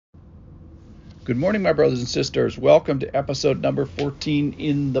Good morning, my brothers and sisters. Welcome to episode number 14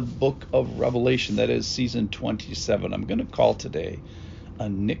 in the book of Revelation. That is season 27. I'm going to call today a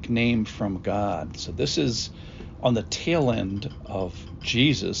nickname from God. So this is on the tail end of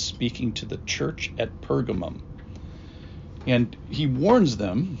Jesus speaking to the church at Pergamum. And he warns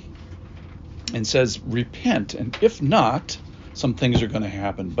them and says, repent, and if not, some things are going to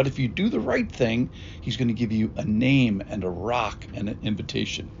happen. But if you do the right thing, he's going to give you a name and a rock and an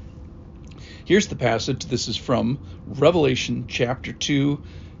invitation. Here's the passage. This is from Revelation chapter 2,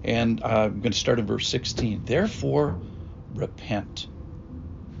 and I'm going to start in verse 16. Therefore, repent.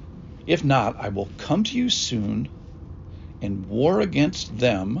 If not, I will come to you soon and war against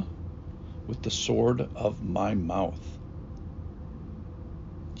them with the sword of my mouth.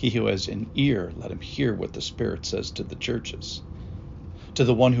 He who has an ear, let him hear what the Spirit says to the churches. To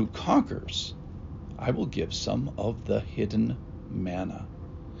the one who conquers, I will give some of the hidden manna,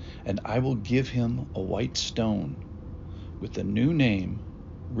 and I will give him a white stone with a new name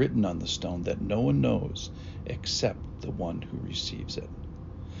written on the stone that no one knows except the one who receives it.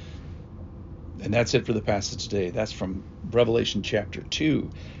 And that's it for the passage today. That's from Revelation chapter 2.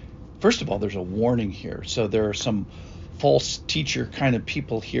 First of all, there's a warning here. So there are some false teacher kind of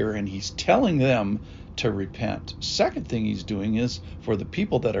people here, and he's telling them to repent. Second thing he's doing is for the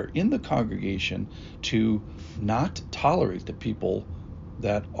people that are in the congregation to not tolerate the people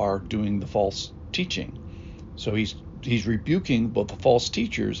that are doing the false teaching. So he's rebuking both the false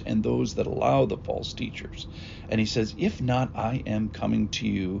teachers and those that allow the false teachers. And he says, if not, I am coming to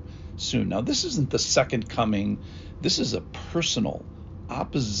you soon. Now, this isn't the second coming. This is a personal,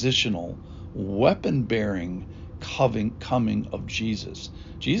 oppositional, weapon-bearing coming of Jesus.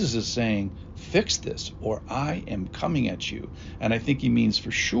 Jesus is saying, fix this, or I am coming at you. And I think he means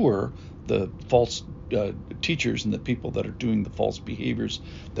for sure the false teachers and the people that are doing the false behaviors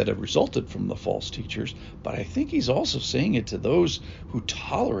that have resulted from the false teachers. But I think he's also saying it to those who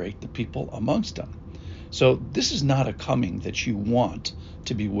tolerate the people amongst them. So this is not a coming that you want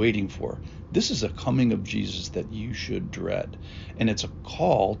to be waiting for. This is a coming of Jesus that you should dread. And it's a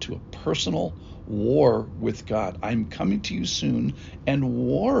call to a personal war with God. I'm coming to you soon and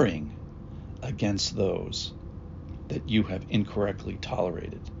warring against those that you have incorrectly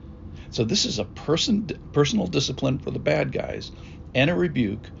tolerated. So this is a personal discipline for the bad guys and a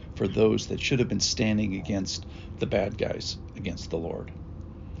rebuke for those that should have been standing against the bad guys, against the Lord.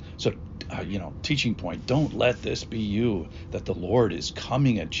 So, teaching point, don't let this be you, that the Lord is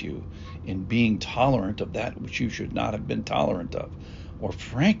coming at you in being tolerant of that which you should not have been tolerant of, or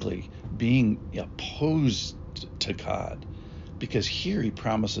frankly, being opposed to God. Because here he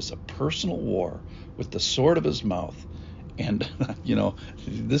promises a personal war with the sword of his mouth. And,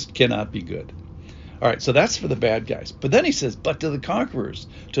 this cannot be good. All right, so that's for the bad guys. But then he says, but to the conquerors,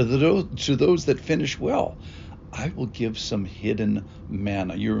 to those that finish well, I will give some hidden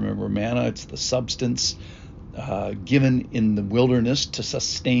manna. You remember manna, it's the substance given in the wilderness to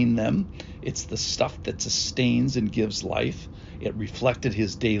sustain them. It's the stuff that sustains and gives life. It reflected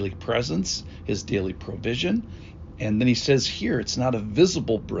his daily presence, his daily provision. And then he says here, it's not a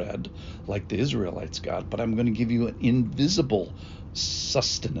visible bread like the Israelites got, but I'm going to give you an invisible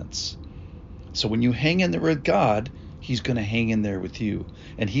sustenance. So when you hang in there with God, he's going to hang in there with you.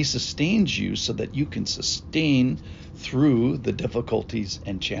 And he sustains you so that you can sustain through the difficulties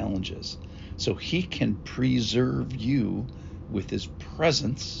and challenges. So he can preserve you with his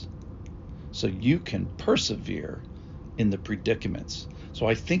presence so you can persevere in the predicaments. So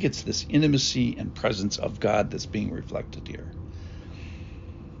I think it's this intimacy and presence of God that's being reflected here.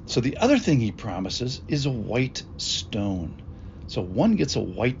 So the other thing he promises is a white stone. So one gets a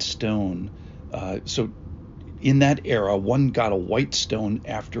white stone. So in that era, one got a white stone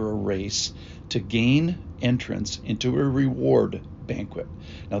after a race to gain entrance into a reward banquet.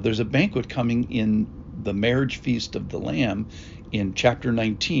 Now there's a banquet coming in the marriage feast of the Lamb in chapter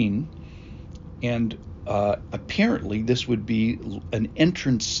 19, and apparently this would be an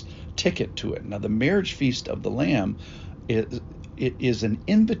entrance ticket to it. Now the marriage feast of the Lamb, it is an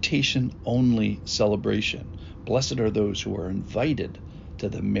invitation-only celebration. Blessed are those who are invited to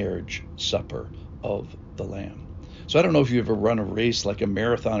the marriage supper of the Lamb. So I don't know if you've ever run a race like a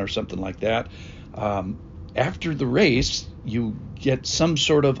marathon or something like that. After the race, you get some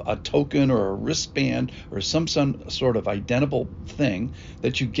sort of a token or a wristband or some sort of identifiable thing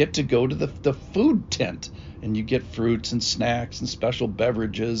that you get to go to the food tent, and you get fruits and snacks and special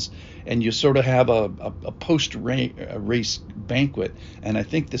beverages, and you sort of have a post-race banquet. And I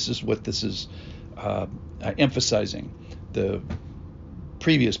think this is what this is emphasizing. The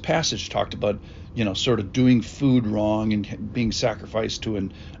previous passage talked about sort of doing food wrong and being sacrificed to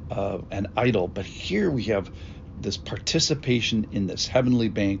an idol. But here we have this participation in this heavenly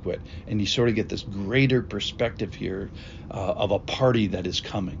banquet, and you sort of get this greater perspective here of a party that is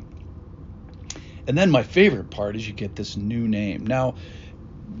coming. And then my favorite part is you get this new name. Now,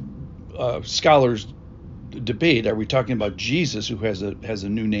 scholars debate, are we talking about Jesus, who has a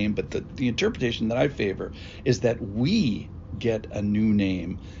new name? But the interpretation that I favor is that we get a new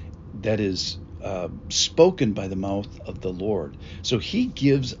name that is spoken by the mouth of the Lord. So he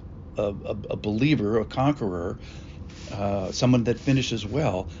gives a believer, a conqueror, someone that finishes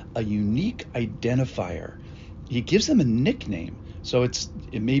well, a unique identifier. He gives them a nickname. So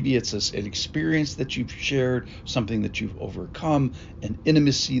maybe it's an experience that you've shared, something that you've overcome, an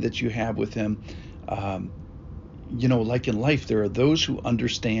intimacy that you have with him. Like in life, there are those who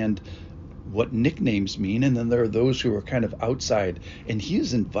understand what nicknames mean, and then there are those who are kind of outside. And he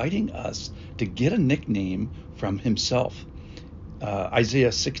is inviting us to get a nickname from himself. Isaiah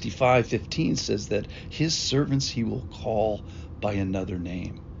 65:15 says that his servants he will call by another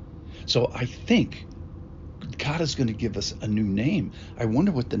name. So I think God is going to give us a new name. I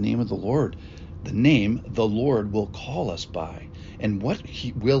wonder what the name of the Lord will call us by, and what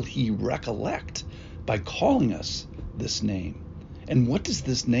will he recollect by calling us this name. And what does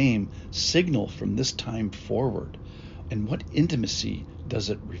this name signal from this time forward? And what intimacy does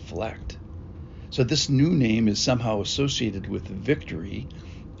it reflect? So this new name is somehow associated with victory,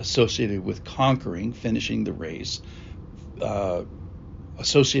 associated with conquering, finishing the race,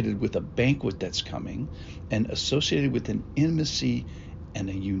 associated with a banquet that's coming, and associated with an intimacy and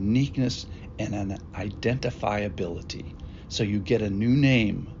a uniqueness and an identifiability. So you get a new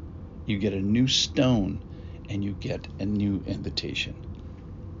name, you get a new stone, and you get a new invitation.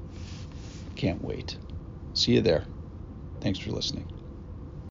 Can't wait. See you there. Thanks for listening.